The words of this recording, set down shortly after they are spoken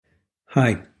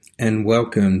Hi, and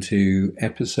welcome to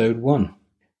episode 1.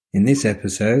 In this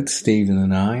episode, Stephen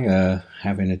and I are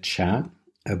having a chat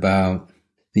about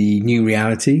the new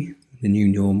reality, the new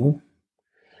normal.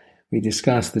 We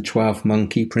discuss the 12th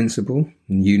monkey principle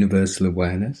and universal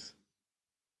awareness.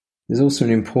 There's also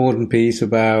an important piece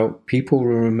about people will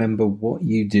remember what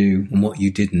you do and what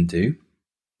you didn't do,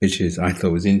 which I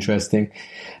thought was interesting.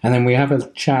 And then we have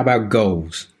a chat about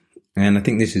goals. And I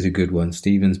think this is a good one.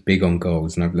 Stephen's big on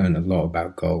goals, and I've learned a lot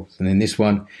about goals. And in this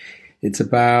one, it's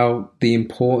about the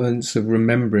importance of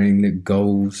remembering that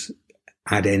goals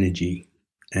add energy.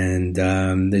 And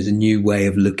there's a new way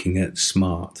of looking at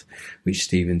SMART, which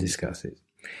Stephen discusses.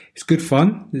 It's good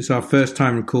fun. It's our first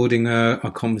time recording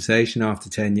a conversation after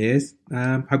 10 years.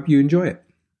 Hope you enjoy it.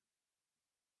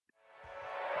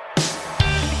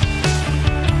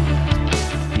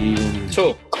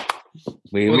 So,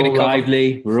 we're all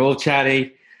lively, we're all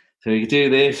chatty, so we can do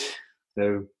this.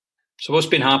 So what's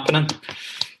been happening?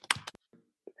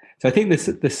 So I think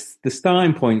the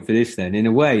starting point for this then, in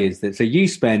a way, is that so you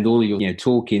spend all of your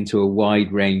talking to a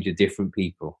wide range of different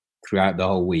people throughout the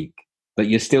whole week, but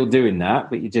you're still doing that,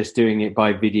 but you're just doing it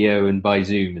by video and by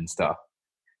Zoom and stuff.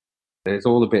 So it's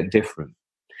all a bit different.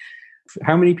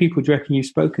 How many people do you reckon you've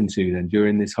spoken to then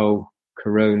during this whole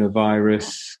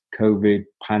coronavirus, COVID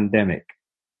pandemic?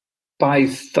 By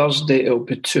Thursday, it'll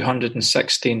be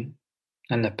 216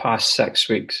 in the past 6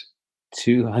 weeks.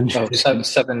 200? Oh,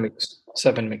 7 weeks.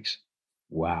 7 weeks.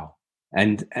 Wow.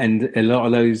 And a lot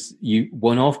of those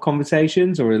one-off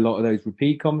conversations, or a lot of those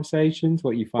repeat conversations?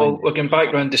 What you find? Well, we're going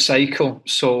back around the cycle.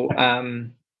 So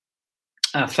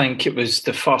I think it was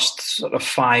the first sort of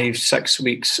 5-6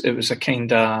 weeks. It was a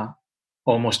kind of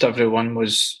almost everyone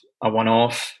was a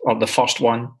one-off, or the first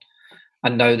one.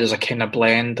 And now there's a kind of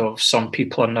blend of some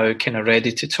people are now kind of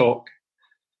ready to talk,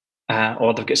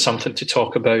 or they've got something to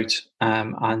talk about,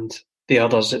 and the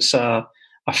others, it's a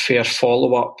fair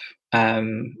follow-up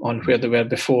on where they were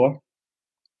before.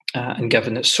 And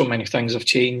given that so many things have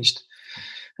changed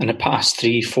in the past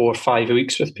 3, 4, 5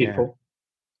 weeks with people,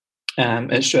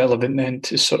 it's relevant then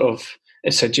to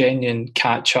it's a genuine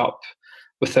catch-up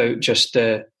without just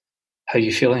how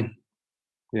you feeling.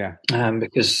 Yeah.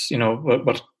 Because,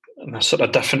 we're in a sort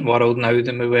of different world now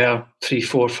than we were 3,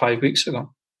 4, 5 weeks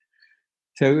ago.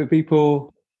 I'm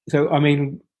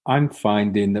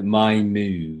finding that my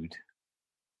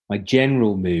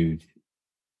general mood,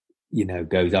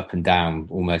 goes up and down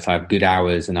almost. I have good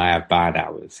hours and I have bad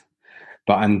hours.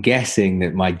 But I'm guessing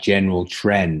that my general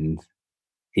trend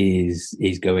is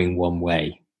going one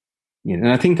way. And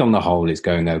I think on the whole it's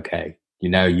going okay.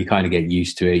 You kind of get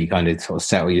used to it. You kind of sort of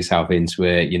settle yourself into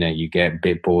it. You get a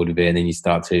bit bored of it, and then you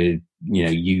start to,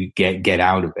 you get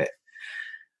out of it.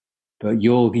 But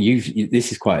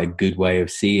this is quite a good way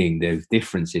of seeing those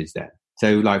differences then.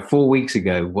 So like 4 weeks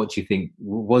ago, what do you think?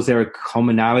 Was there a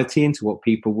commonality into what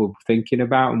people were thinking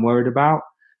about and worried about?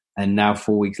 And now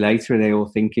 4 weeks later, are they all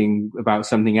thinking about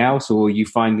something else? Or are you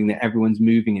finding that everyone's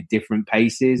moving at different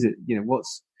paces?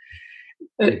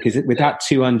 Because with that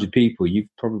 200 people, you've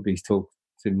probably talked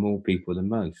to more people than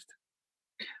most.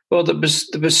 Well, there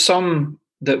was some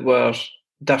that were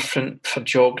different for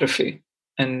geography,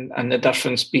 and the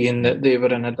difference being that they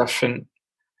were in a different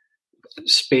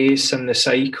space in the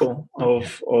cycle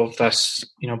of this,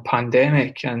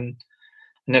 pandemic, and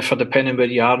if depending where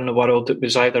you are in the world, it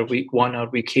was either week 1 or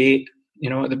week 8,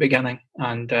 at the beginning,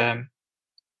 and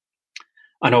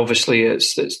obviously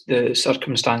it's the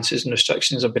circumstances and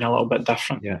restrictions have been a little bit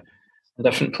different in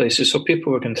different places. So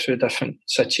people were going through different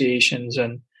situations,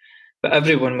 but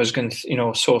everyone was going,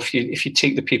 so if you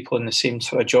take the people in the same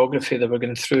sort of geography, they were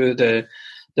going through the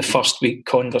first week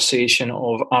conversation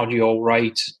of, are you all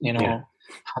right?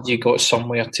 Have you got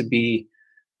somewhere to be?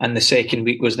 And the second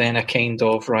week was then a kind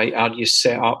of, right, are you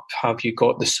set up? Have you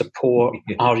got the support?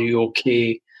 Are you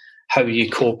okay? How are you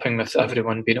coping with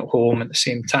everyone being at home at the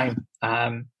same time?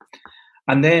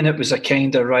 And then it was a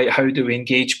kind of, right, how do we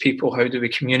engage people? How do we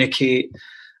communicate?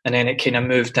 And then it kind of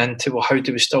moved into, well, how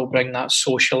do we still bring that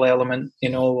social element,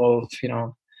 and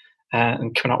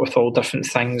coming up with all different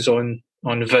things on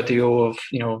video of,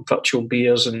 virtual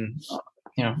beers and,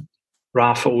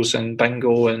 raffles and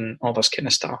bingo and all this kind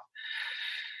of stuff.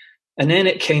 And then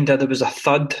there was a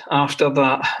thud after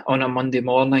that on a Monday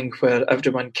morning where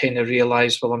everyone kind of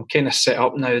realised, well, I'm kind of set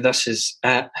up now. This is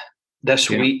it. This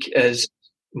week is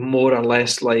more or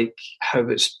less like how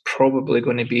it's probably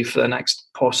going to be for the next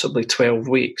possibly 12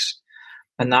 weeks.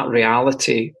 And that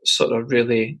reality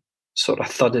really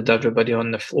thudded everybody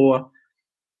on the floor.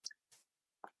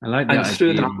 I like that. And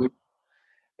through that,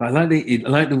 but I like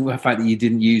the fact that you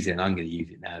didn't use it, and I'm going to use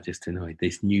it now just to know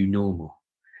this new normal.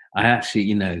 I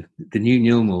actually, the new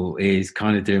normal is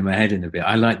kind of doing my head in a bit.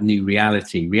 I like new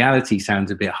reality. Reality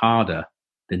sounds a bit harder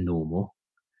than normal.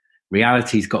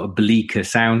 Reality's got a bleaker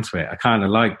sound to it. I kind of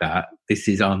like that. This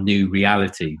is our new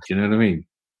reality. Do you know what I mean?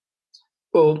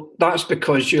 Well, that's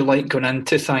because you like going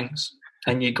into things,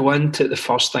 and you go into the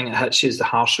first thing that hits you is the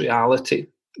harsh reality.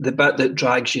 The bit that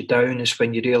drags you down is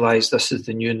when you realise this is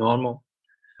the new normal.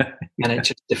 Yeah. And it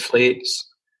just deflates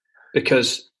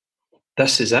because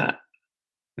this is it.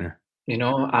 Yeah.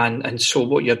 And so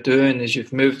what you're doing is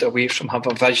you've moved away from have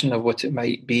a vision of what it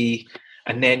might be,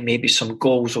 and then maybe some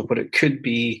goals of what it could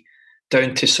be,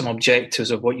 down to some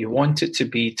objectives of what you want it to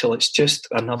be, till it's just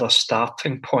another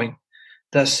starting point.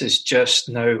 This is just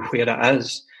now where it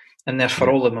is. And therefore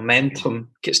all the momentum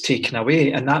gets taken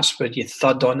away. And that's where you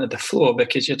thud onto the floor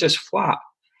because you're just flat.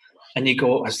 And you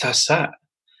go, is this it?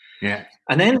 Yeah.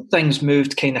 And then things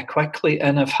moved kind of quickly.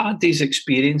 And I've had these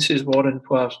experiences, Warren,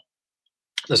 where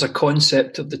there's a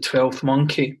concept of the 12th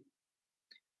monkey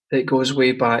that goes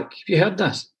way back. Have you heard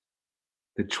this?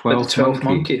 The 12th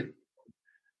monkey?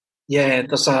 Yeah,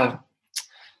 there's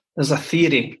a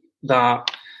theory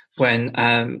that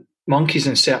when monkeys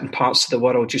in certain parts of the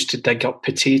world used to dig up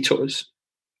potatoes,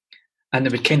 and they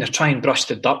would kind of try and brush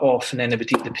the dirt off, and then they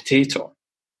would eat the potato.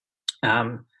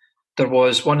 There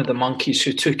was one of the monkeys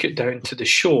who took it down to the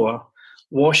shore,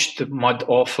 washed the mud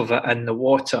off of it in the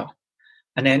water,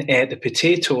 and then ate the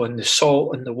potato, and the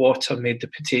salt in the water made the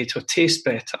potato taste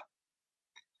better.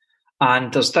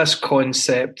 And there's this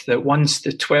concept that once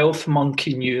the 12th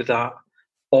monkey knew that,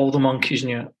 all the monkeys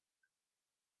knew it.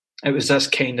 It was this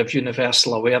kind of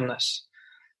universal awareness,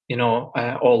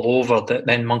 all over, that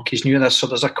then monkeys knew this. So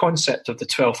there's a concept of the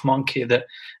 12th monkey that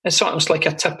it's sort of like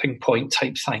a tipping point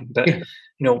type thing. That,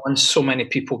 once so many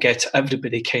people get it,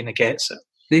 everybody kind of gets it.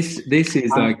 This is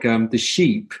like the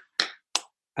sheep.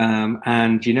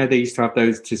 And, they used to have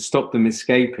those to stop them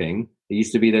escaping. There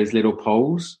used to be those little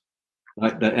poles.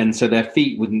 And so their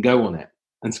feet wouldn't go on it,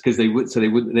 and because they would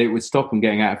stop them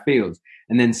getting out of fields.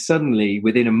 And then suddenly,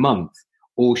 within a month,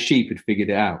 all sheep had figured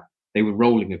it out. They were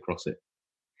rolling across it,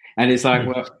 and it's like,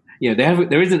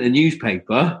 there isn't a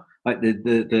newspaper like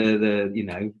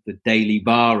the Daily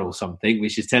Bar or something,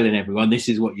 which is telling everyone this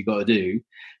is what you got to do.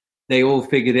 They all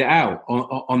figured it out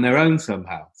on their own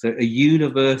somehow. So a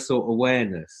universal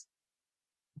awareness.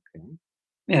 Okay.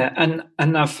 Yeah,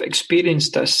 and I've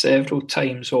experienced this several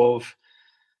times of.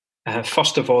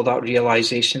 First of all, that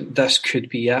realization, this could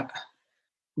be it.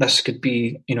 This could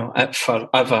be, it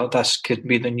forever. This could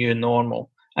be the new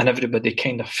normal. And everybody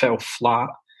kind of fell flat.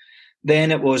 Then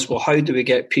it was, well, how do we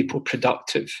get people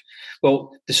productive?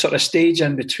 Well, the sort of stage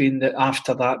in between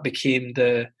after that became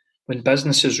when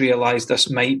businesses realized this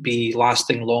might be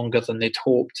lasting longer than they'd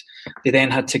hoped, they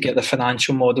then had to get the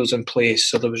financial models in place.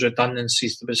 So there was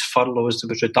redundancies, there was furloughs, there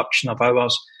was reduction of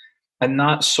hours. And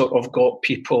that sort of got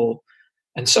people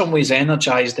in some ways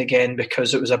energized again,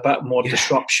 because it was a bit more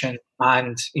disruption,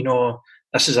 and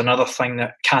this is another thing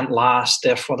that can't last,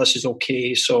 therefore this is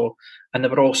okay. So, and they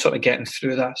were all sort of getting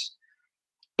through this.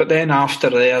 But then after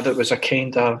there was a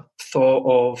kind of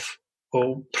thought of,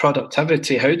 well,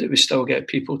 productivity. How do we still get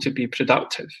people to be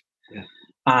productive? Yeah.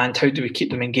 And how do we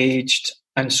keep them engaged?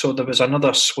 And so there was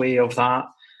another sway of that.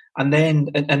 And then,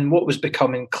 and what was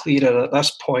becoming clearer at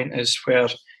this point is where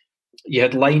you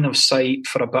had line of sight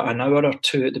for about an hour or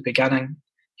two at the beginning.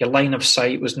 Your line of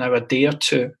sight was now a day or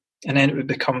two, and then it would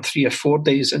become 3 or 4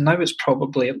 days, and now it's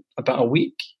probably about a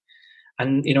week.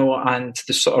 And and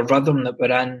the sort of rhythm that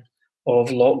we're in of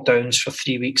lockdowns for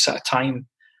 3 weeks at a time,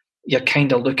 you're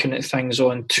kind of looking at things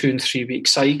on 2 and 3 week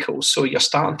cycles. So you're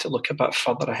starting to look a bit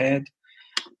further ahead.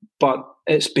 But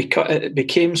it's because it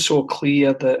became so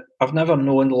clear that I've never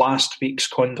known last week's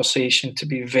conversation to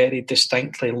be very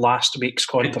distinctly last week's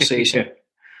conversation.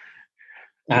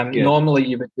 Normally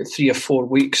you would get 3 or 4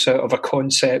 weeks out of a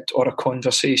concept or a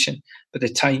conversation. By the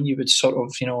time you would sort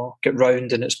of, get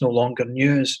round and it's no longer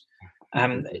news.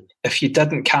 If you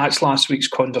didn't catch last week's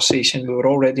conversation, we were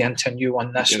already into a new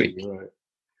one this week. Right.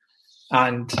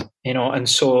 And, and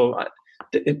so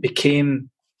it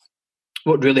became...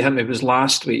 What really hit me was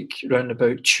last week, around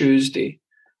about Tuesday,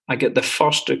 I get the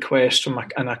first request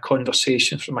in a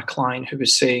conversation from a client who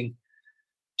was saying,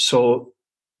 so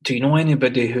do you know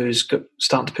anybody who's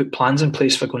starting to put plans in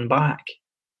place for going back?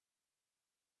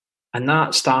 And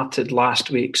that started last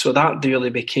week. So that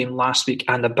really became last week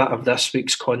and a bit of this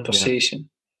week's conversation. Yeah.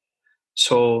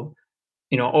 So,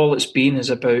 all it's been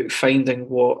is about finding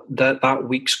what that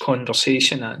week's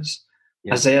conversation is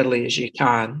as early as you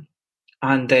can.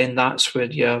 And then that's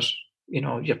where you're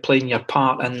playing your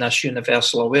part in this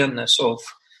universal awareness of,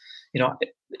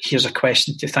 here's a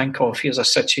question to think of, here's a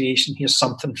situation, here's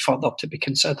something further to be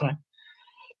considering.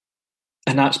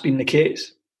 And that's been the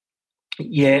case.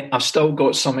 Yet I've still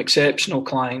got some exceptional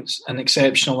clients, and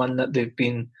exceptional in that they've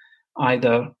been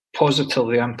either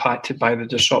positively impacted by the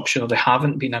disruption or they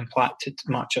haven't been impacted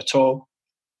much at all.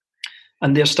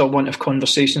 And they're still wanting to have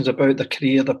conversations about their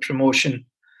career, their promotion,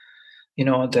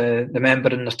 the member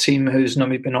in their team who's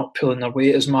maybe not pulling their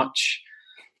weight as much,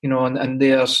 and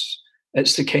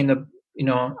it's the kind of,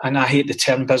 and I hate the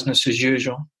term business as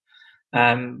usual,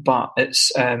 but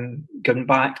it's going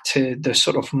back to the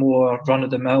sort of more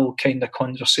run-of-the-mill kind of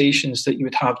conversations that you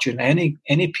would have during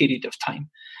any period of time.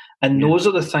 And those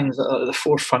are the things that are at the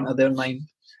forefront of their mind.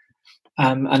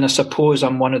 And I suppose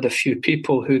I'm one of the few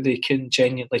people who they can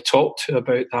genuinely talk to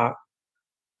about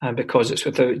that, because it's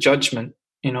without judgment,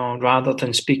 rather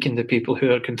than speaking to people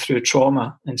who are going through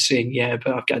trauma and saying, yeah,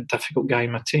 but I've got a difficult guy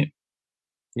in my team.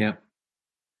 Yeah.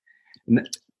 But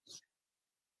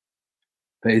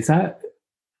is that...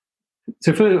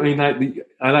 So,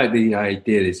 I like the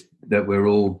idea is that we're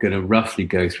all going to roughly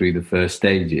go through the first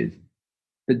stages.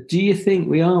 But do you think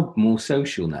we are more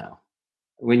social now?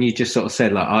 When you just sort of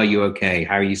said, like, are you okay?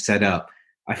 How are you set up?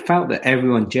 I felt that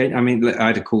everyone... I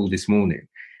had a call this morning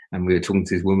and we were talking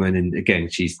to this woman, and again,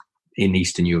 she's in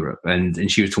Eastern Europe, and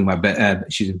she was talking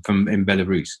about she's in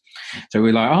Belarus. So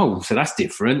we're like, oh, so that's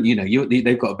different.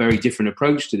 They've got a very different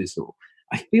approach to this all.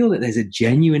 I feel that there's a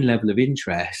genuine level of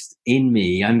interest in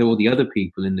me and all the other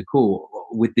people in the call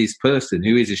with this person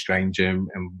who is a stranger and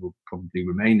will probably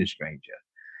remain a stranger.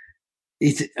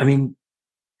 Is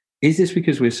this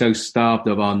because we're so starved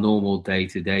of our normal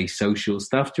day-to-day social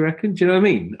stuff, do you reckon? Do you know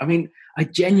what I mean? I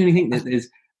genuinely think that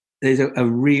there's a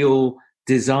real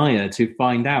desire to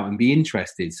find out and be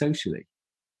interested socially.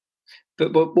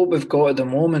 But what we've got at the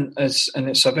moment is, and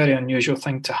it's a very unusual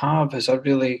thing to have, is a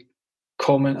really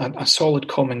a solid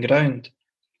common ground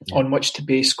on which to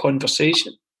base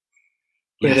conversation.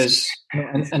 Whereas,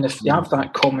 and if you have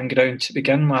that common ground to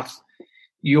begin with,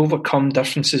 you overcome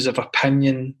differences of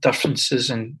opinion, differences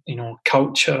in,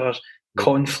 culture,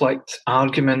 conflict,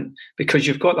 argument, because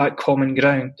you've got that common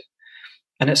ground.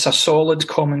 And it's a solid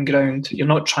common ground. You're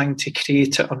not trying to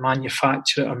create it or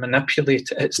manufacture it or manipulate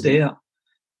it. It's there.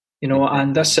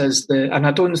 And this is and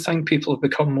I don't think people have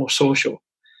become more social.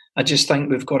 I just think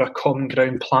we've got a common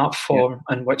ground platform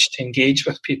in which to engage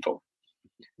with people.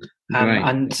 Right.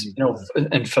 And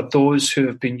for those who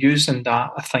have been using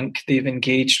that, I think they've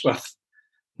engaged with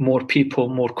more people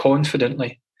more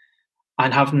confidently,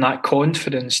 and having that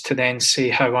confidence to then say,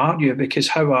 how are you? Because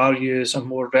how are you is a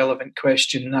more relevant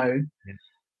question now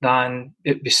than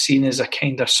it was seen as a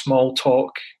kind of small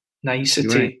talk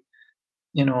nicety,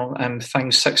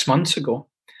 things 6 months ago.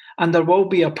 And there will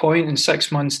be a point in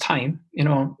 6 months' time,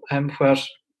 where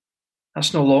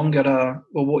that's no longer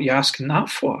what are you asking that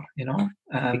for?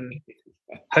 How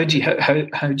do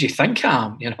you think I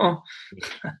am?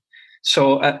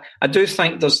 So I do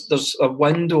think there's a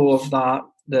window of that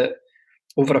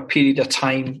over a period of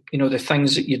time, the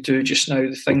things that you do just now,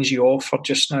 the things you offer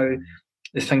just now,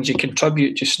 the things you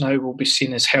contribute just now will be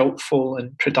seen as helpful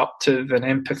and productive and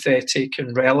empathetic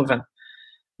and relevant.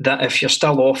 That if you're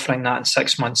still offering that in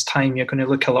 6 months' time, you're going to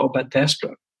look a little bit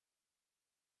desperate.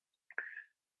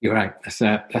 You're right.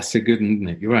 That's a good one, isn't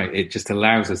it? You're right. It just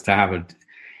allows us to have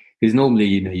because normally,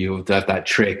 you have that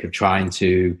trick of trying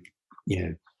to,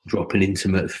 drop an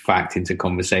intimate fact into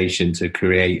conversation to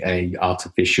create a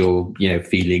artificial,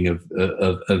 feeling of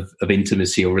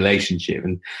intimacy or relationship.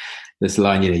 And this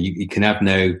line, you can have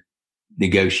no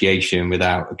negotiation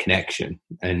without a connection,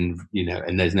 and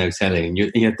there's no selling,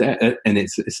 and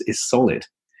it's solid.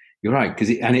 You're right, because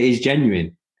it is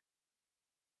genuine.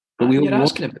 But you're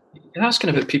asking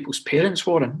about people's parents,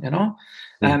 Warren.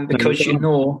 Because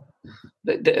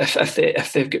that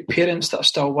if they've got parents that are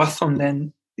still with them,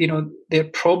 then they're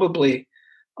probably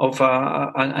of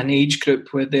an age group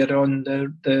where they're on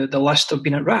the list of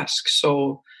being at risk.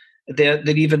 So they're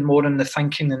even more in the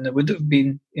thinking than they would have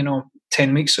been,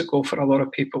 10 weeks ago for a lot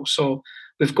of people. So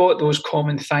we've got those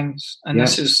common things, and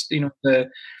this is,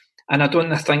 and I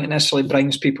don't think it necessarily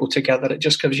brings people together. It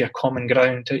just gives you a common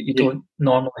ground that you don't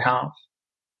normally have.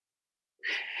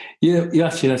 Yeah,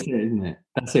 actually, that's it, isn't it?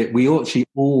 That's it. We actually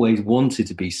always wanted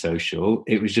to be social.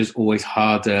 It was just always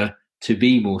harder to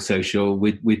be more social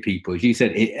with people. As you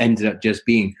said, it ended up just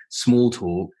being small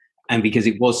talk, and because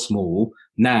it was small,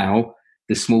 now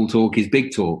the small talk is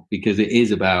big talk, because it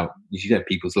is about, as you said,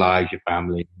 people's lives, your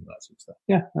family, all that sort of stuff.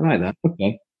 Yeah, I like that.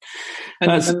 Okay.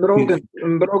 And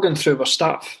we're all going through our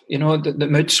stuff, the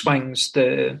mood swings,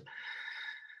 the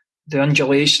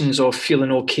undulations of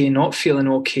feeling okay, not feeling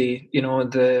okay,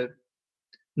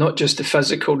 not just the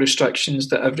physical restrictions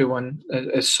that everyone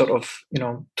is sort of,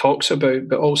 talks about,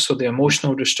 but also the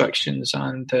emotional restrictions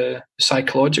and the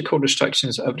psychological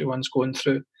restrictions that everyone's going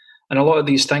through. And a lot of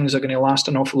these things are going to last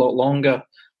an awful lot longer,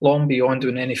 long beyond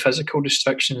when any physical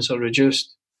restrictions are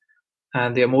reduced.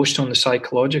 And the emotional and the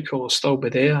psychological will still be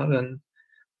there.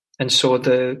 And so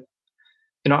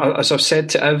as I've said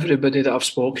to everybody that I've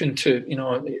spoken to,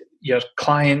 your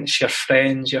clients, your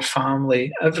friends, your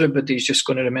family, everybody's just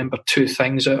going to remember two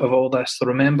things out of all this. They'll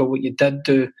remember what you did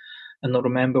do, and they'll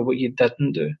remember what you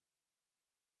didn't do.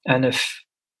 And if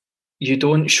you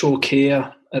don't show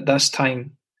care at this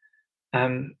time,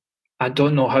 I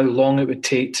don't know how long it would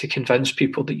take to convince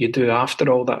people that you do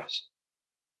after all this.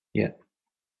 Yeah.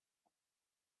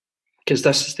 Because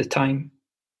this is the time.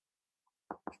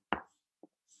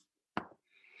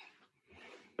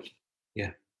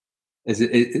 Yeah.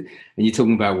 And you're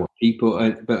talking about what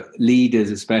people, but leaders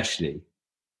especially.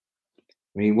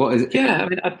 I mean, what is it? Yeah, I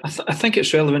mean, I think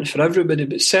it's relevant for everybody,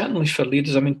 but certainly for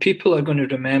leaders. I mean, people are going to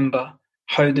remember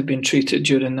how they've been treated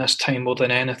during this time more than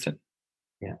anything.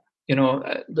 Yeah.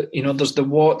 There's the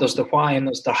what, there's the why, and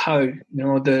there's the how.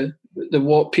 The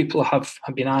what people have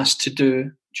been asked to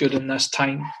do during this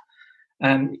time.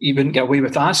 You wouldn't get away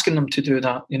with asking them to do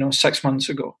that, 6 months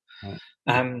ago. Right.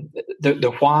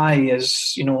 The why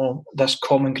is, this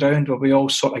common ground where we all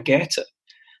sort of get it.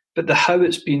 But the how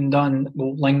it's been done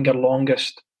will linger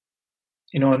longest.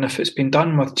 And if it's been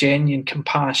done with genuine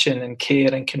compassion and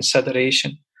care and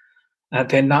consideration,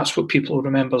 then that's what people will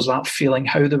remember, is that feeling,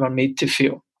 how they were made to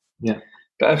feel. Yeah.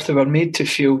 But if they were made to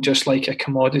feel just like a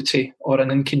commodity or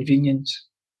an inconvenience,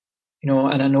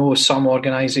 and I know some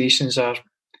organisations are,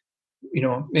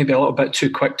 maybe a little bit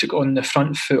too quick to go on the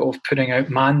front foot of putting out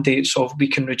mandates of we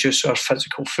can reduce our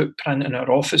physical footprint in our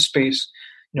office space.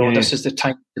 This is the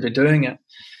time to be doing it.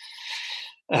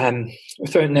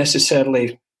 Without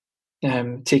necessarily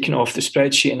taking it off the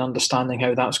spreadsheet and understanding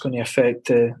how that's going to affect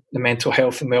the mental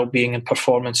health and well-being and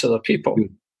performance of other people.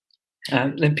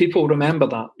 Then people remember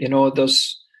that.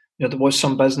 There was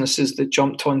some businesses that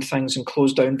jumped on things and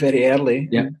closed down very early,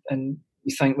 and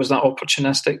you think, was that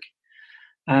opportunistic?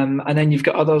 And then you've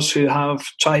got others who have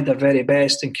tried their very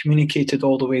best and communicated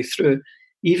all the way through,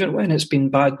 even when it's been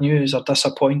bad news or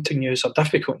disappointing news or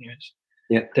difficult news.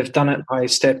 Yeah. They've done it by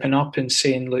stepping up and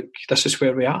saying, look, this is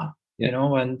where we are,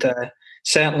 and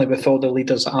certainly with all the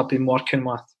leaders that I've been working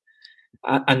with,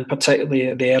 and particularly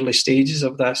at the early stages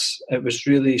of this, it was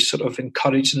really sort of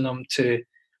encouraging them to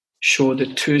show the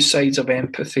two sides of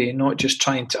empathy, not just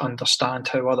trying to understand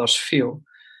how others feel,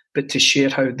 but to share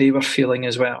how they were feeling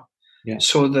as well. Yeah.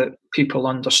 So that people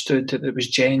understood that it was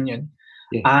genuine,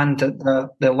 and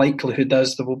that the likelihood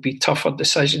is there will be tougher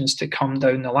decisions to come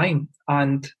down the line.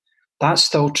 And that's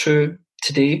still true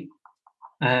today.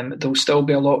 There'll still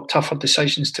be a lot tougher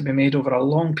decisions to be made over a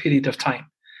long period of time,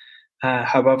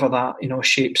 however that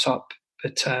shapes up.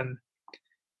 But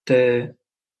the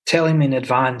telling me in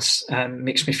advance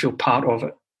makes me feel part of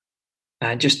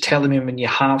it. Just telling me when you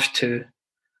have to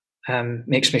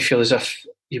makes me feel as if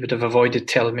you would have avoided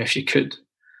telling me if you could.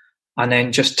 And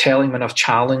then just telling when I've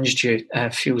challenged you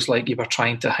feels like you were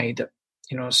trying to hide it.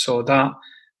 So that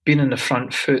being in the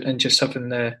front foot and just having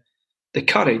the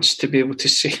courage to be able to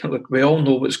say, look, we all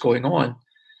know what's going on,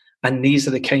 and these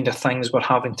are the kind of things we're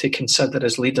having to consider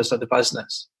as leaders of the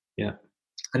business. Yeah.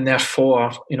 And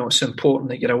therefore, it's important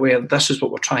that you're aware this is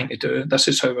what we're trying to do. This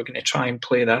is how we're going to try and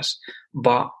play this.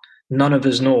 But none of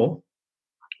us know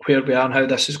where we are and how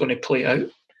this is going to play out.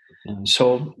 Mm-hmm.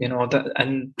 So,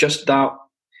 and just that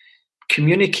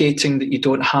communicating that you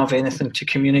don't have anything to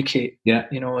communicate,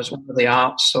 is one of the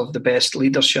arts of the best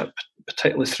leadership,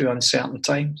 particularly through uncertain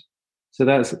times.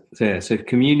 So so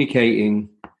communicating,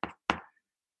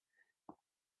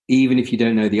 even if you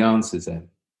don't know the answers, then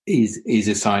is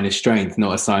a sign of strength,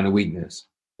 not a sign of weakness.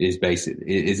 Is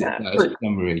a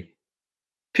summary.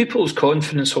 People's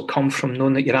confidence will come from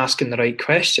knowing that you're asking the right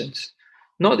questions,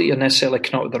 not that you're necessarily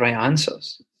coming up with the right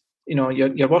answers.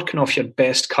 You're working off your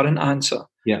best current answer.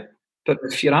 Yeah. But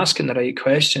if you're asking the right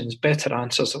questions, better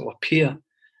answers will appear.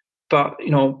 But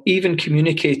even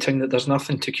communicating that there's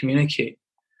nothing to communicate.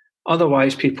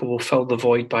 Otherwise, people will fill the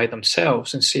void by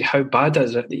themselves and say, how bad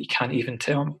is it that you can't even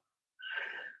tell me?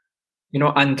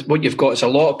 And what you've got is a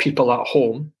lot of people at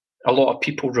home, a lot of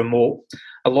people remote,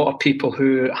 a lot of people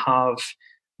who have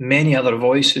many other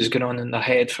voices going on in their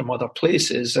head from other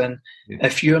places. And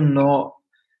if you're not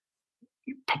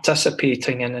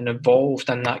participating in and involved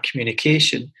in that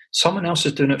communication, someone else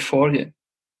is doing it for you.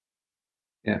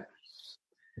 Yeah.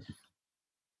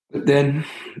 But then,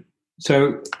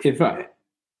 so if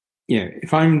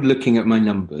if I'm looking at my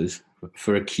numbers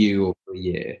for a Q or for a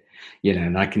year,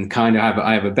 and I can kind of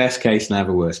I have a best case and I have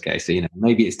a worst case. So,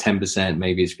 maybe it's 10%,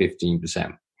 maybe it's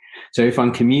 15%. So if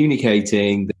I'm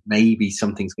communicating that maybe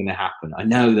something's going to happen, I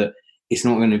know that it's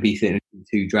not going to be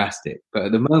too drastic. But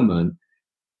at the moment,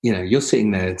 you're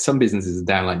sitting there, some businesses are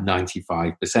down like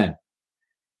 95%.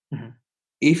 Mm-hmm.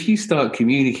 If you start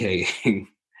communicating,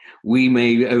 we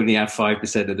may only have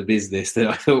 5% of the business that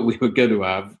I thought we were going to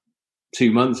have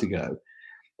 2 months ago.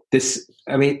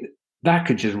 That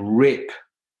could just rip,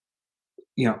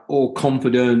 all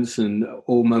confidence and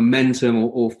all momentum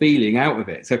or feeling out of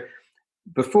it. So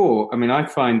before, I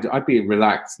find I'd be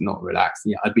not relaxed.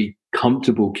 I'd be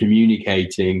comfortable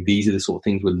communicating. These are the sort of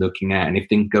things we're looking at. And if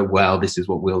things go well, this is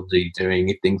what we'll be doing.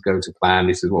 If things go to plan,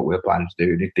 this is what we're planning to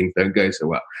do. And if things don't go so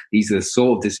well, these are the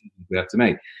sort of decisions we have to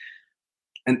make.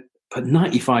 But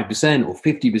 95% or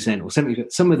 50% or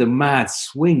 70%, some of the mad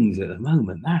swings at the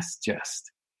moment, that's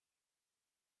just,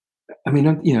 I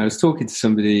was talking to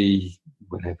somebody,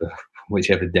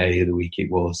 whichever day of the week it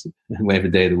was, whatever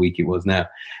day of the week it was now,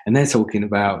 and they're talking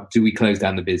about, do we close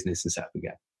down the business and set up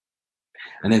again?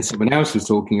 And then someone else was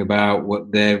talking about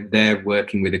what they're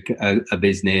working with a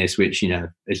business which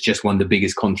has just won the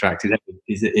biggest contract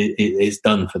is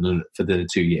done for the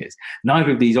 2 years.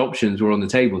 Neither of these options were on the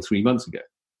table 3 months ago.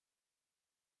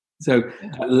 So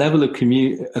that level of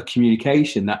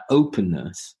communication, that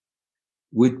openness,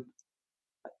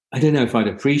 I don't know if I'd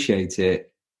appreciate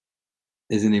it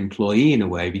as an employee in a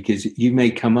way, because you may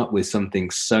come up with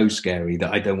something so scary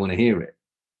that I don't want to hear it.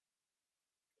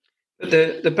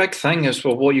 The big thing is,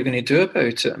 well, what are you going to do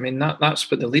about it? That's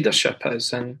what the leadership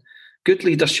is, and good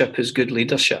leadership is good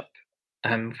leadership.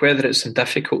 Whether it's in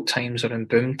difficult times or in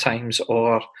boom times,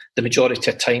 or the majority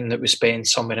of time that we spend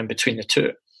somewhere in between the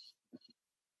two.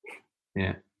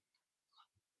 Yeah.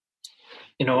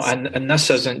 And this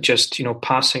isn't just,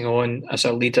 passing on as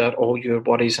a leader all your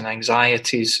worries and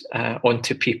anxieties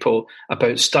onto people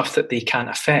about stuff that they can't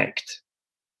affect.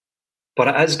 But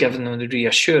it is giving them the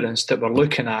reassurance that we're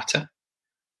looking at it.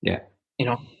 Yeah.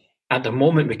 At the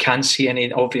moment we can't see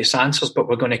any obvious answers, but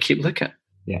we're going to keep looking.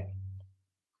 Yeah.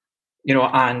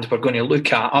 And we're going to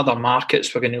look at other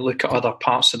markets, we're going to look at other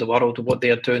parts of the world and what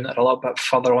they're doing that are a little bit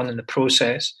further on in the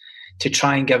process, to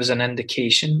try and give us an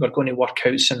indication. We're going to work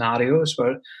out scenarios.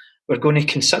 We're going to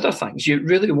consider things. You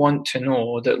really want to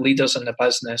know that leaders in the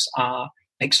business are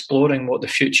exploring what the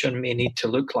future may need to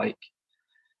look like,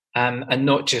 and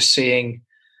not just saying,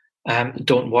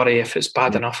 don't worry, if it's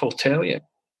bad enough, I'll tell you.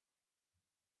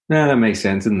 No, that makes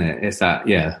sense, doesn't it? It's that,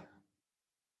 yeah.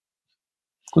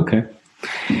 Okay.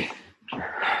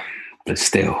 But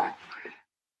still,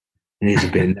 it is a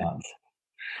bit nuts.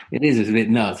 It is a bit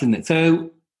nuts, isn't it? So,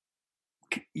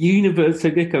 let's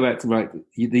go back to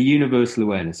the universal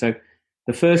awareness. So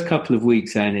the first couple of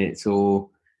weeks, then it's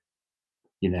all,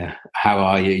 how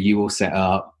are you? You all set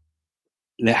up?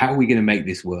 How are we going to make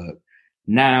this work?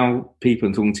 Now, people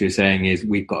I'm talking to are saying is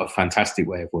we've got a fantastic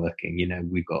way of working.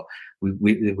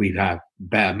 We have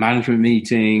better management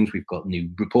meetings. We've got new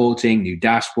reporting, new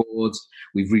dashboards.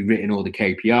 We've rewritten all the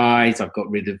KPIs. I've got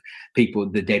rid of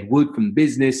the dead wood from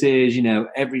businesses.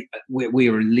 We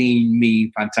are a lean,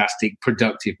 mean, fantastic,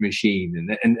 productive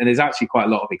machine, and there's actually quite a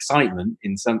lot of excitement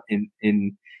in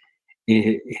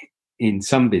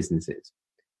some businesses.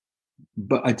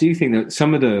 But I do think that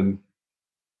some of them.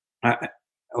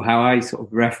 How I sort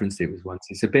of referenced it was once,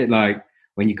 it's a bit like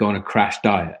when you go on a crash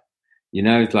diet,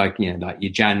 it's like, like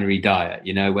your January diet,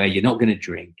 where you're not going to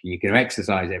drink and you're going to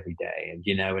exercise every day. And,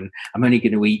 and I'm only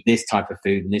going to eat this type of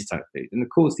food and this type of food. And of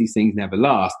course, these things never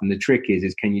last. And the trick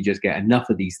is can you just get enough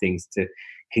of these things to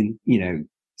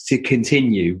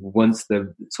continue once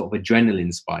the sort of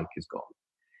adrenaline spike is gone?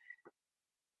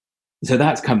 So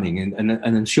that's coming, and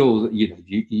I'm sure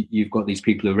you've got these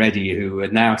people already who are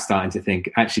now starting to think,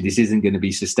 actually, this isn't going to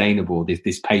be sustainable.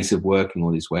 This pace of working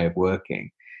or this way of working.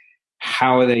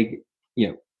 How are they?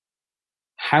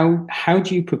 How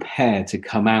do you prepare to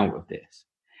come out of this?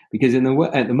 Because at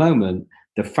the moment,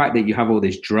 the fact that you have all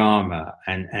this drama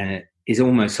and is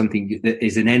almost something that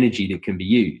is an energy that can be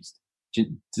used. Does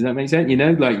that make sense? I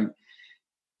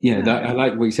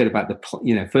like what you said about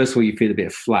first of all, you feel a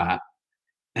bit flat.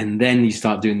 And then you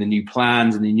start doing the new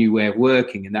plans and the new way of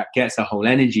working, and that gets the whole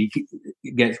energy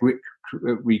gets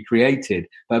recreated.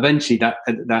 But eventually,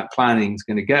 that planning is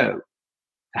going to go.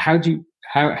 How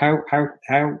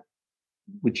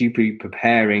would you be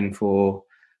preparing for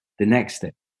the next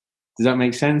step? Does that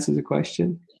make sense as a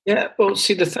question? Yeah. Well,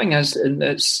 see, the thing is,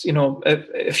 it's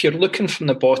if you're looking from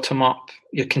the bottom up,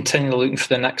 you're continually looking for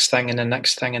the next thing and the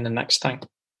next thing and the next thing.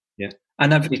 Yeah.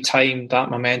 And every time that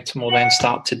momentum will then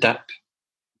start to dip.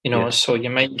 So you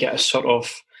might get a sort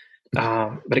of,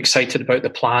 we're excited about the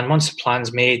plan. Once the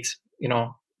plan's made,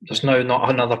 there's now not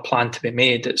another plan to be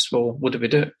made. It's, well, what do we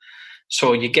do?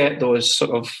 So you get those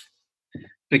sort of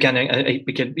you're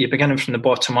beginning from the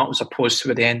bottom up as opposed to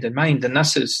with the end in mind. And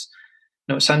this is,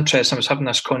 it's interesting. I was having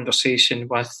this conversation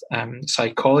with a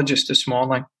psychologist this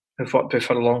morning who've worked with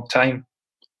for a long time.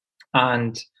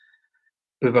 And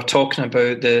we were talking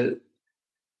about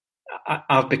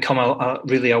I've become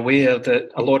really aware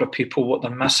that a lot of people, what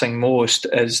they're missing most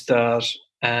is their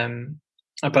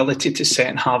ability to set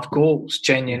and have goals,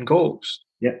 genuine goals.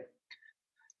 Yeah.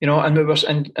 And we were,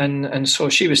 and so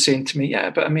she was saying to me,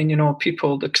 yeah, but I mean,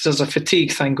 people, because there's a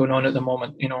fatigue thing going on at the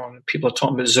moment, and people are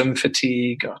talking about Zoom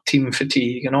fatigue or team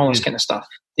fatigue and all this kind of stuff.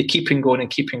 They keep on going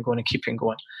and keep on going and keep on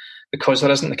going because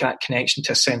there isn't that connection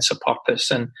to a sense of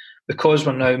purpose. And because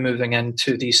we're now moving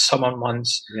into these summer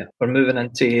months, we're moving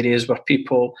into areas where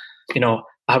people,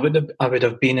 I would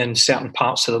have been in certain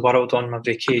parts of the world on my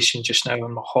vacation just now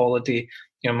on my holiday.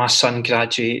 My son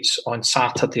graduates on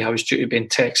Saturday. I was due to be in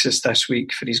Texas this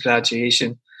week for his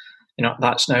graduation.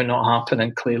 That's now not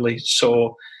happening clearly.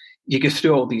 So you go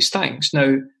through all these things.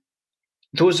 Now,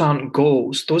 those aren't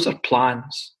goals. Those are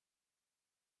plans.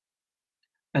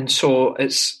 And so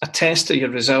it's a test of your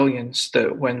resilience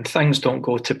that when things don't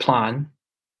go to plan,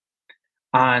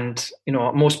 and,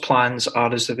 most plans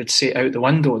are, as they would say, out the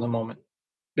window at the moment.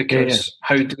 Because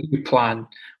how do you plan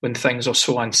when things are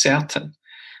so uncertain?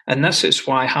 And this is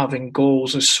why having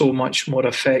goals is so much more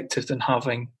effective than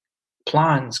having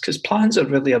plans, because plans are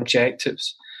really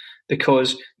objectives,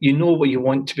 because you know what you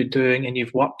want to be doing and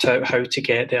you've worked out how to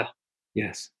get there.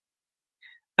 Yes.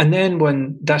 And then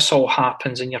when this all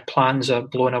happens and your plans are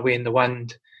blown away in the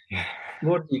wind,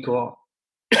 what do you got?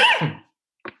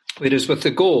 Whereas with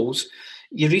the goals,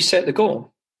 you reset the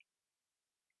goal.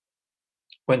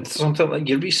 When something like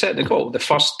you reset the goal, the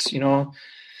first,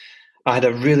 I had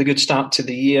a really good start to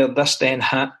the year. This then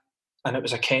hit, and it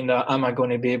was a kind of, am I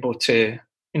going to be able to,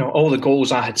 all the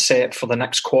goals I had set for the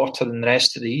next quarter and the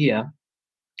rest of the year,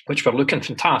 which were looking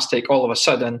fantastic, all of a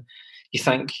sudden you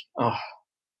think, oh,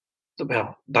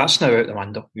 well, that's now out the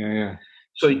window. Yeah.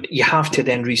 So you have to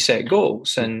then reset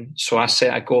goals. And so I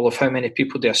set a goal of how many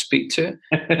people do I speak to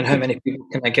and how many people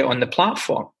can I get on the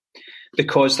platform.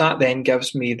 Because that then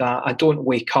gives me that I don't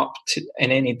wake up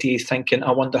in any day thinking,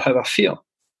 I wonder how I feel.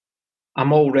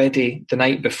 I'm already the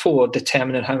night before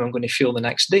determining how I'm going to feel the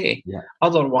next day. Yeah.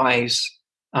 Otherwise,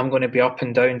 I'm going to be up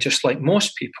and down just like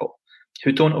most people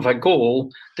who don't have a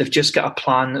goal. They've just got a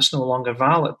plan that's no longer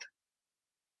valid.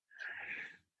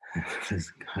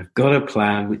 I've got a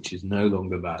plan which is no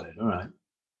longer valid. All right.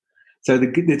 So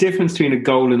the difference between a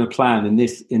goal and a plan in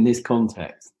this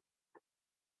context.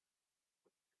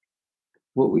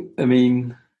 So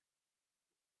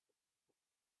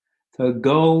a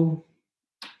goal.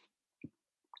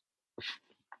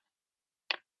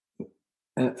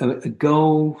 A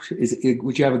goal is.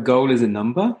 Would you have a goal as a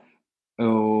number?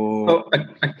 Or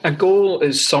a goal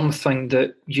is something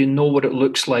that you know what it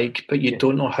looks like, but you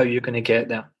don't know how you're going to get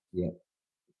there. Yeah.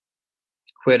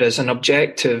 Whereas an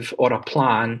objective or a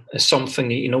plan is something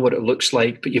that you know what it looks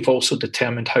like, but you've also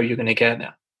determined how you're going to get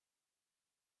there.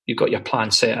 You've got your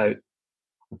plan set out.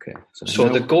 Okay. So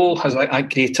the goal has a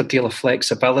greater deal of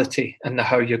flexibility in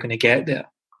how you're going to get there.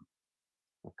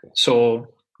 Okay. So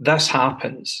this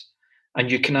happens,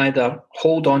 and you can either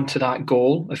hold on to that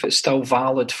goal if it's still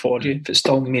valid for you, if it's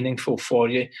still meaningful for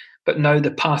you, but now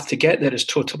the path to get there is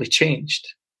totally changed.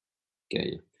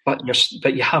 Okay. But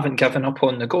you haven't given up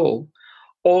on the goal,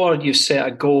 or you set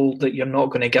a goal that you're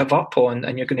not going to give up on,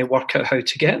 and you're going to work out how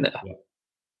to get there. Yeah.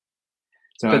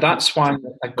 But that's why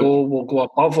a goal will go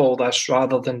above all this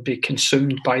rather than be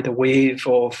consumed by the wave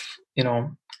of,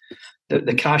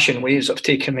 the crashing waves that have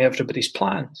taken away everybody's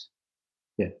plans.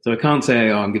 Yeah. So I can't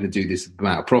say, I'm going to do this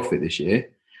amount of profit this year.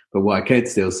 But what I could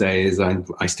still say is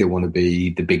I still want to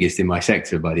be the biggest in my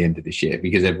sector by the end of this year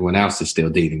because everyone else is still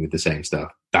dealing with the same stuff.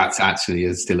 That's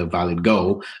actually still a valid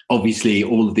goal. Obviously,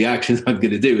 all of the actions I'm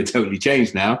going to do are totally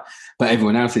changed now, but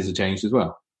everyone else's are changed as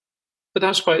well. But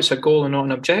that's why it's a goal and not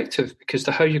an objective, because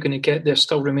the how you're going to get there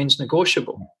still remains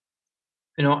negotiable.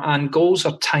 And goals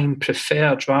are time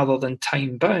preferred rather than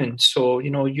time bound. So,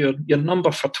 your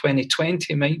number for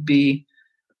 2020 might be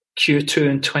Q2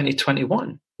 in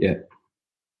 2021. Yeah.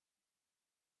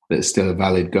 But it's still a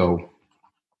valid goal.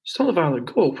 Still a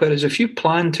valid goal. Whereas if you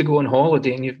plan to go on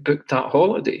holiday and you've booked that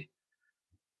holiday,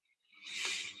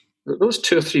 those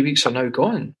 2 or 3 weeks are now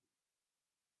gone.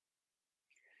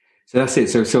 So that's it.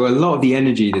 So a lot of the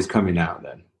energy that's coming out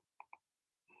then,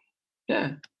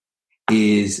 yeah,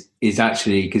 is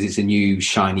actually because it's a new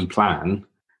shiny plan.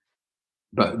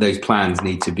 but those plans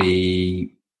need to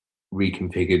be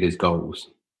reconfigured as goals.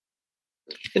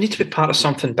 They need to be part of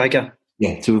something bigger.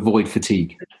 Yeah, to avoid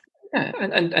fatigue. Yeah,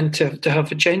 and to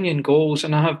have genuine goals.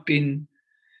 And I have been,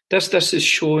 this is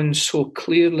shown so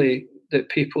clearly that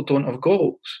people don't have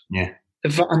goals. Yeah.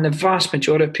 And the vast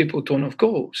majority of people don't have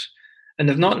goals. And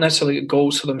they've not necessarily got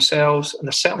goals for themselves, and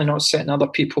they're certainly not setting other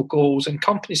people goals and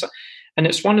companies. And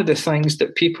it's one of the things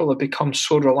that people have become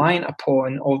so reliant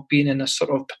upon of being in a sort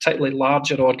of particularly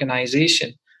larger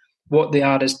organisation. What they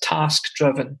are is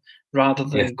task-driven rather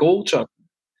than goal-driven.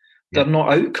 They're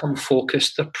not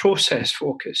outcome-focused, they're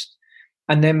process-focused.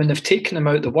 And then when they've taken them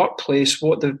out of the workplace,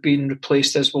 what they've been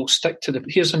replaced is, we'll stick to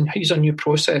here's a new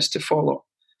process to follow.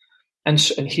 And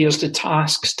here's the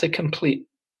tasks to complete.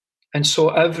 And so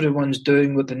everyone's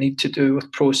doing what they need to do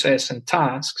with process and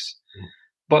tasks.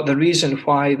 But the reason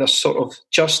why they're sort of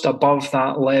just above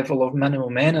that level of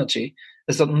minimum energy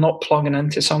is that they're not plugging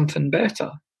into something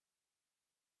better.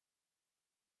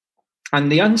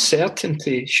 And the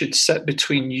uncertainty should sit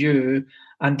between you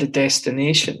and the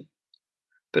destination.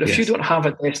 But if you don't have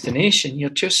a destination, you're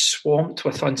just swamped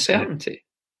with uncertainty.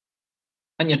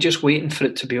 And you're just waiting for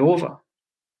it to be over.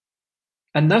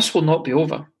 And this will not be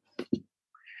over.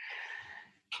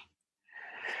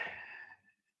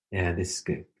 Yeah, this is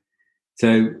good.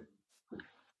 So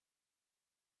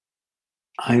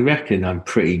I reckon I'm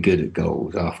pretty good at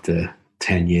goals after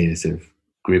 10 years of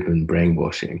grib and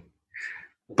brainwashing.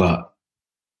 But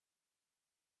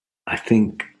I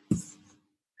think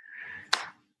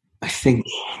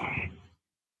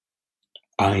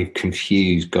I've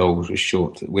confused goals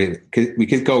with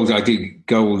because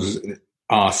goals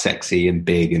are sexy and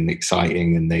big and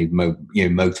exciting, and they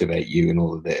motivate you and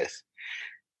all of this.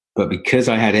 But because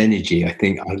I had energy, I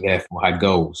think I therefore had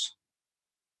goals.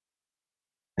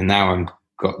 And now I've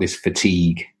got this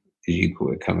fatigue, as you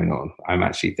call it, coming on. I'm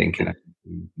actually thinking I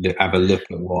have a look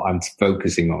at what I'm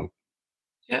focusing on.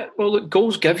 Yeah, well, look,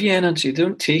 goals give you energy. They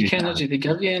don't take energy, they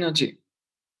give you energy.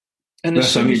 And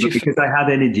because I had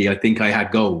energy, I think I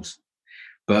had goals.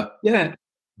 But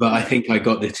I think I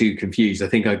got the two confused. I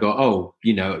think I got,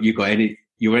 you got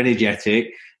you're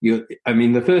energetic.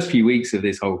 The first few weeks of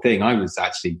this whole thing, I was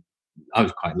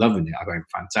quite loving it. I went,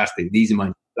 fantastic. These are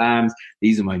my plans.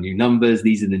 These are my new numbers.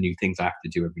 These are the new things I have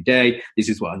to do every day. This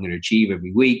is what I'm going to achieve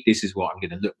every week. This is what I'm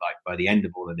going to look like by the end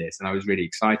of all of this. And I was really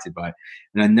excited by it.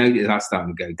 And I know that that's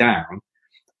starting to go down.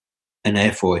 And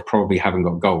therefore, I probably haven't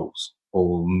got goals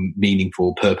or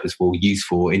meaningful, purposeful,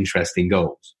 useful, interesting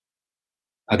goals.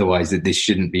 Otherwise, I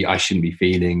shouldn't be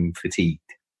feeling fatigued.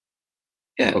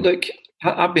 Yeah, look,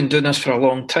 I've been doing this for a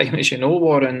long time, as you know,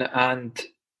 Warren, and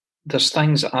there's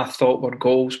things that I thought were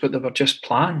goals, but they were just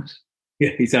plans.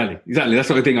 Yeah, exactly. That's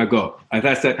what I think I've got.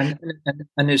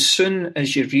 And as soon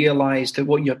as you realise that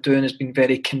what you're doing has been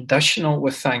very conditional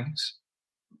with things,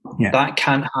 that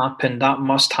can't happen, that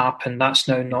must happen, that's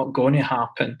now not going to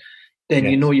happen, then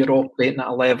you know you're operating at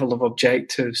a level of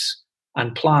objectives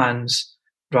and plans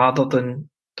rather than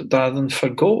for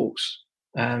goals.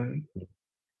 And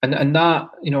that,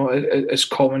 is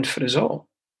common for us all.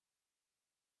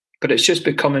 But it's just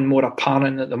becoming more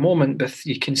apparent at the moment. But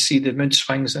you can see the mood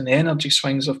swings and the energy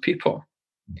swings of people,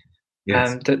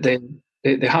 and that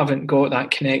they haven't got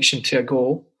that connection to a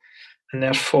goal, and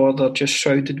therefore they're just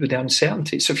shrouded with the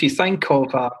uncertainty. So if you think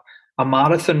of a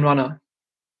marathon runner,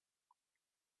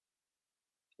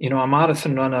 a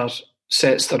marathon runner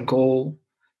sets their goal.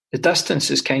 The distance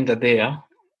is kind of there.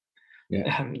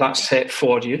 That's set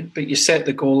for you, but you set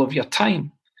the goal of your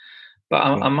time. But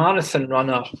a marathon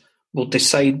runner will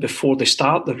decide before they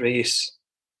start the race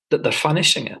that they're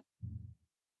finishing it.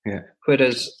 Yeah.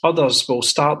 Whereas others will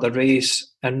start the race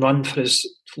and run for as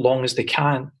long as they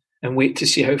can and wait to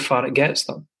see how far it gets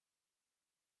them.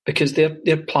 Because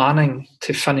they're planning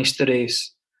to finish the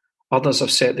race. Others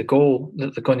have set the goal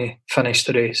that they're going to finish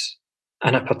the race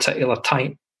in a particular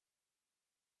time.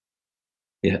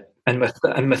 Yeah. And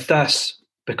with this,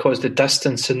 because the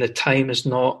distance and the time is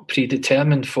not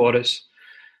predetermined for us,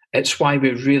 it's why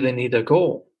we really need a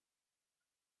goal.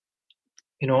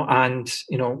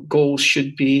 Goals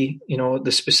should be,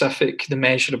 the specific, the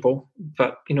measurable,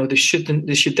 but, they should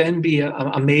then be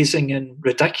amazing and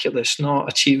ridiculous, not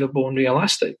achievable and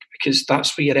realistic, because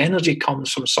that's where your energy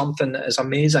comes from, something that is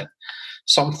amazing,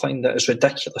 something that is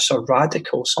ridiculous or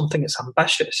radical, something that's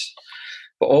ambitious,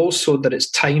 but also that it's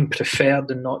time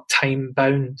preferred and not time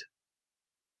bound.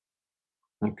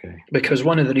 Okay. Because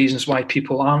one of the reasons why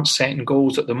people aren't setting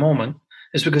goals at the moment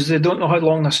is because they don't know how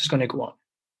long this is going to go on.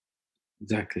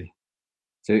 Exactly.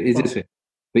 So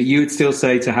but you would still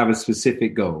say to have a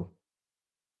specific goal?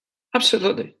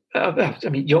 Absolutely. I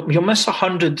mean, you'll miss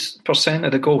 100%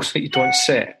 of the goals that you don't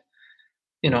set.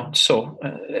 So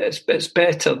it's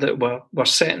better that we're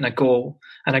setting a goal,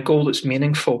 and a goal that's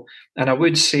meaningful. And I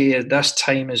would say at this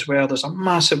time as well, there's a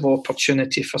massive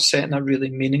opportunity for setting a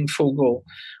really meaningful goal.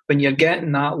 When you're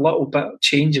getting that little bit of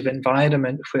change of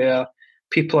environment where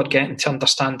people are getting to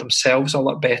understand themselves a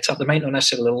lot better. They might not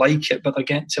necessarily like it, but they're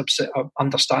getting to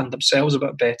understand themselves a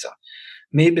bit better.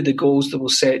 Maybe the goals that we'll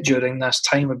set during this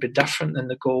time would be different than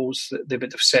the goals that they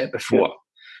would have set before. Yeah.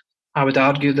 I would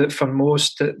argue that for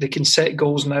most, that they can set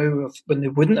goals now when they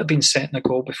wouldn't have been setting a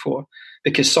goal before,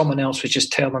 because someone else was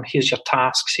just telling them, here's your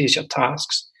tasks, here's your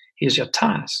tasks, here's your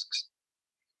tasks.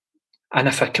 And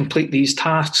if I complete these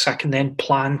tasks, I can then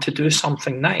plan to do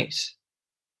something nice.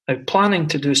 Now, planning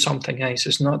to do something nice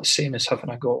is not the same as having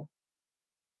a goal.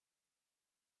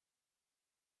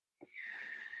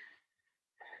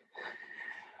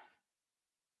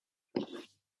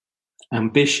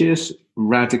 Ambitious,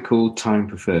 radical, time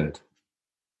preferred.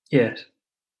 Yes.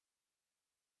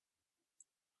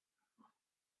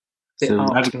 So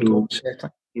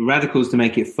radicals to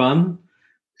make it fun,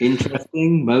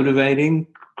 interesting, motivating,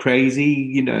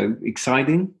 crazy,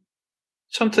 exciting.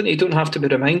 Something you don't have to be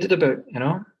reminded about,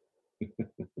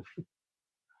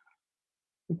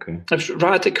 Okay. It's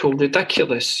radical,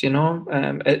 ridiculous,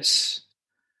 it's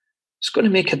going to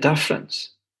make a difference.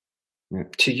 Yeah.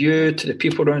 To you, to the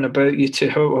people around about you, to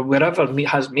how or wherever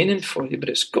has meaning for you, but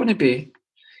it's going to be,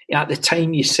 at the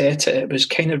time you set it, it was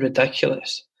kind of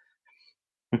ridiculous.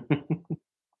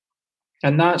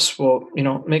 And that's what,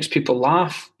 makes people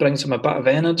laugh, brings them a bit of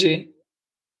energy,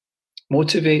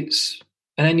 motivates,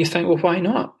 and then you think, well, why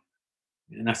not?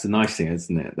 And that's the nice thing,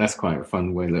 isn't it? That's quite a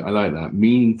fun way. I like that.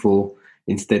 Meaningful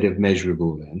instead of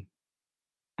measurable then.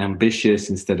 Ambitious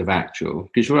instead of actual,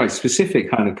 because you're right.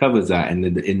 Specific kind of covers that in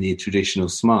the traditional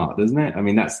SMART, doesn't it? I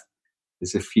mean,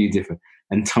 there's a few different,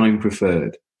 and time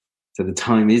preferred. So the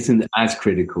time isn't as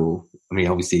critical. I mean,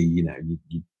 obviously,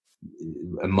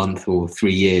 a month or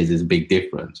 3 years is a big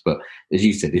difference. But as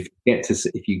you said, if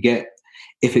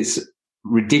it's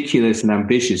ridiculous and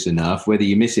ambitious enough, whether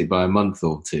you miss it by a month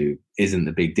or two isn't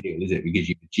the big deal, is it? Because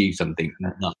you've achieved something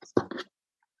nuts.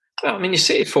 Well, I mean, you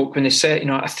say to folk when they set, a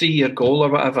 3-year goal or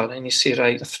whatever, and you say,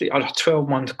 right, a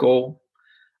 12-month goal,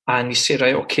 and you say,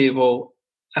 right, okay, well,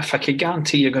 if I could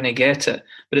guarantee you're going to get it,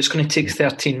 but it's going to take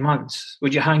 13 months,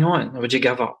 would you hang on or would you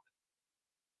give up?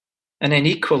 And then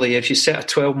equally, if you set a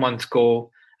 12-month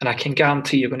goal and I can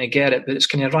guarantee you're going to get it, but it's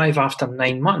going to arrive after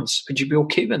 9 months, would you be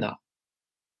okay with that?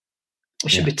 It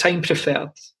should be time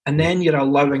preferred. And then you're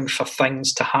allowing for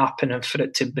things to happen and for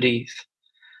it to breathe.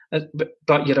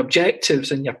 But your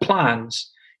objectives and your plans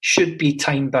should be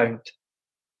time-bound.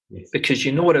 Yes. Because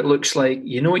you know what it looks like,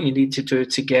 you know what you need to do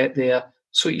to get there,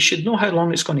 so you should know how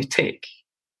long it's going to take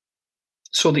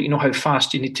so that you know how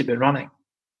fast you need to be running.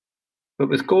 But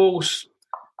with goals,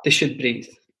 they should breathe.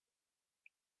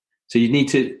 So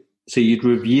you'd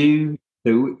review,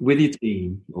 so with your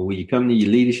team, or when you come to your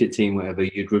leadership team, whatever,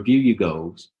 you'd review your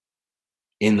goals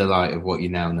in the light of what you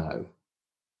now know.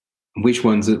 Which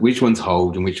ones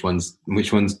hold and which ones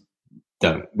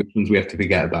don't, which ones we have to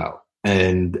forget about,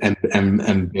 and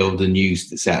build a new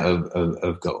set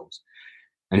of goals.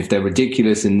 And if they're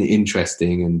ridiculous and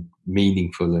interesting and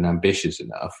meaningful and ambitious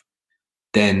enough,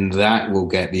 then that will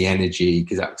get the energy,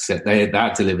 because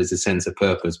that delivers a sense of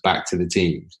purpose back to the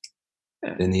teams.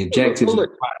 Yeah. Then the objectives and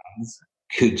plans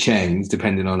could change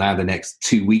depending on how the next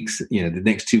 2 weeks, the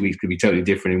next 2 weeks could be totally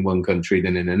different in one country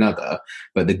than in another,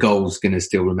 but the goal's going to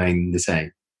still remain the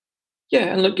same. Yeah,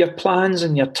 and look, your plans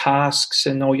and your tasks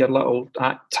and all your little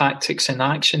tactics and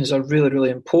actions are really, really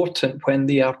important when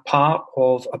they are part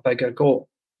of a bigger goal.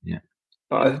 Yeah.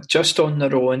 But just on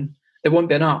their own, they won't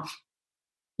be enough.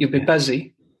 You'll be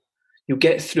busy, you'll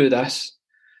get through this,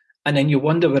 and then you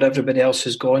wonder where everybody else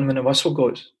is going when the whistle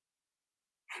goes.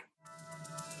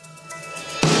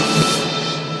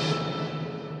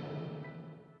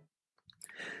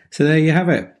 So there you have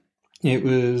it. It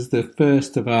was the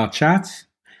first of our chats,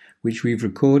 which we've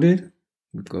recorded.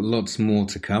 We've got lots more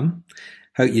to come.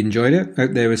 Hope you enjoyed it.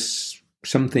 Hope there was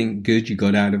something good you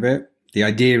got out of it. The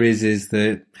idea is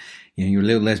that you're a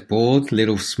little less bored, a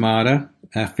little smarter,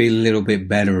 feel a little bit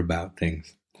better about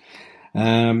things.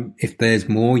 If there's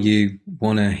more you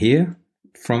want to hear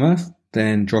from us,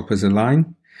 then drop us a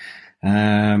line.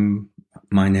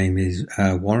 My name is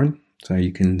Warren. So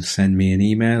you can send me an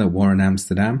email at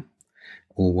warrenamsterdam,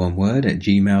 all one word, at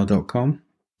gmail.com.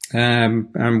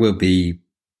 And we'll be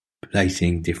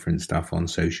placing different stuff on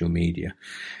social media.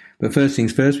 But first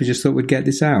things first, we just thought we'd get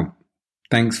this out.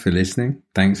 Thanks for listening.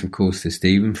 Thanks, of course, to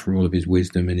Stephen for all of his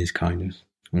wisdom and his kindness.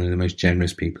 One of the most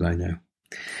generous people I know.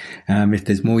 If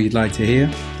there's more you'd like to hear,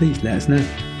 please let us know.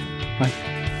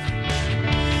 Bye.